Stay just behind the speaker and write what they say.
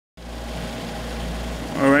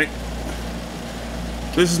All right.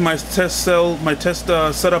 This is my test cell, my test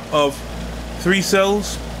setup of 3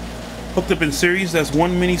 cells hooked up in series. That's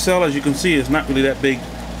one mini cell. As you can see, it's not really that big.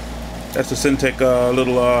 That's the Syntec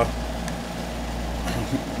little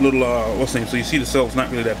what's the name? So you see the cell's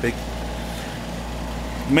not really that big.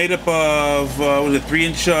 Made up of what is it,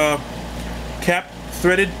 3-inch cap,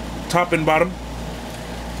 threaded top and bottom.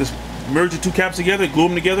 Just merge the 2 caps together, glue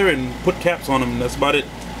them together, and put caps on them. That's about it.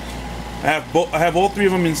 I have all 3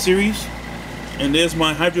 of them in series, and there's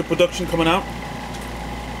my hydro production coming out.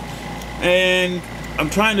 And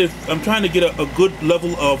I'm trying to get a good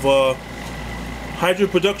level of hydro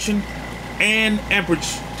production and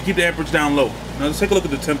amperage to keep the amperage down low. Now let's take a look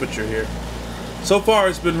at the temperature here. So far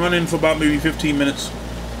it's been running for about maybe 15 minutes.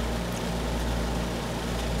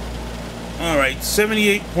 Alright,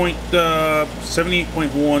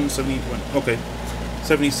 78.1, okay,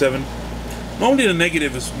 77. Normally the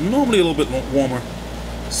negative is normally a little bit warmer.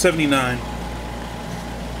 79.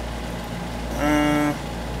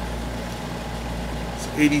 It's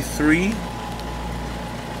 83.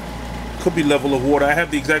 Could be level of water. I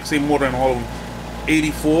have the exact same water in all of them.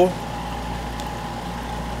 84.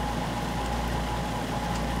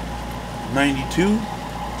 92.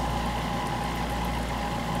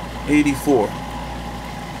 84.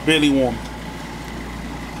 Barely warm.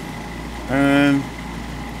 And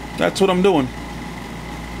that's what I'm doing.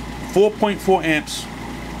 4.4 amps.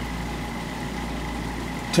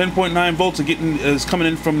 10.9 volts is coming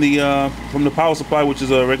in from the power supply, which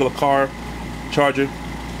is a regular car charger,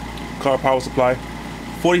 car power supply.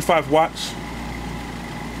 45 watts,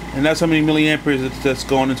 and that's how many milliamperes that's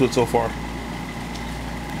going into it so far.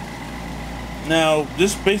 Now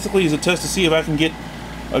this basically is a test to see if I can get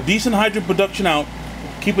a decent hydro production out,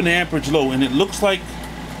 keeping the amperage low, and it looks like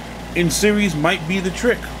in series might be the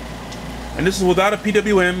trick. And this is without a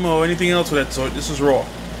PWM or anything else of that sort. This is raw.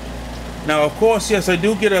 Now, of course, yes, I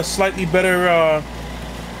do get a slightly better.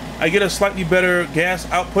 I get a slightly better gas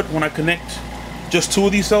output when I connect just 2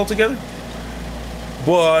 of these cells together.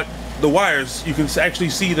 But the wires, you can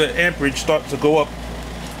actually see the amperage start to go up.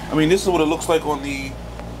 I mean, this is what it looks like on the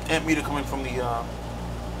amp meter coming from the.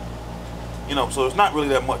 You know, so it's not really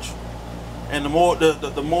that much. And the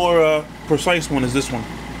more precise one is this one.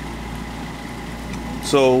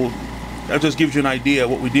 So that just gives you an idea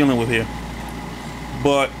of what we're dealing with here.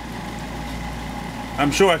 But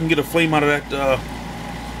I'm sure I can get a flame out of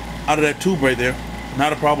that tube right there.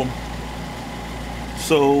 Not a problem.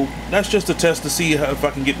 So that's just a test to see if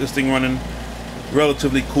I can get this thing running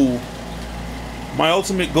relatively cool. My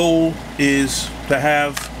ultimate goal is to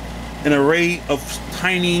have an array of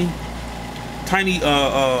tiny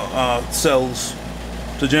cells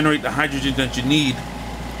to generate the hydrogen that you need,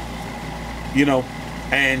 you know,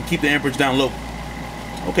 and keep the amperage down low.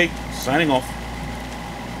 Okay, signing off.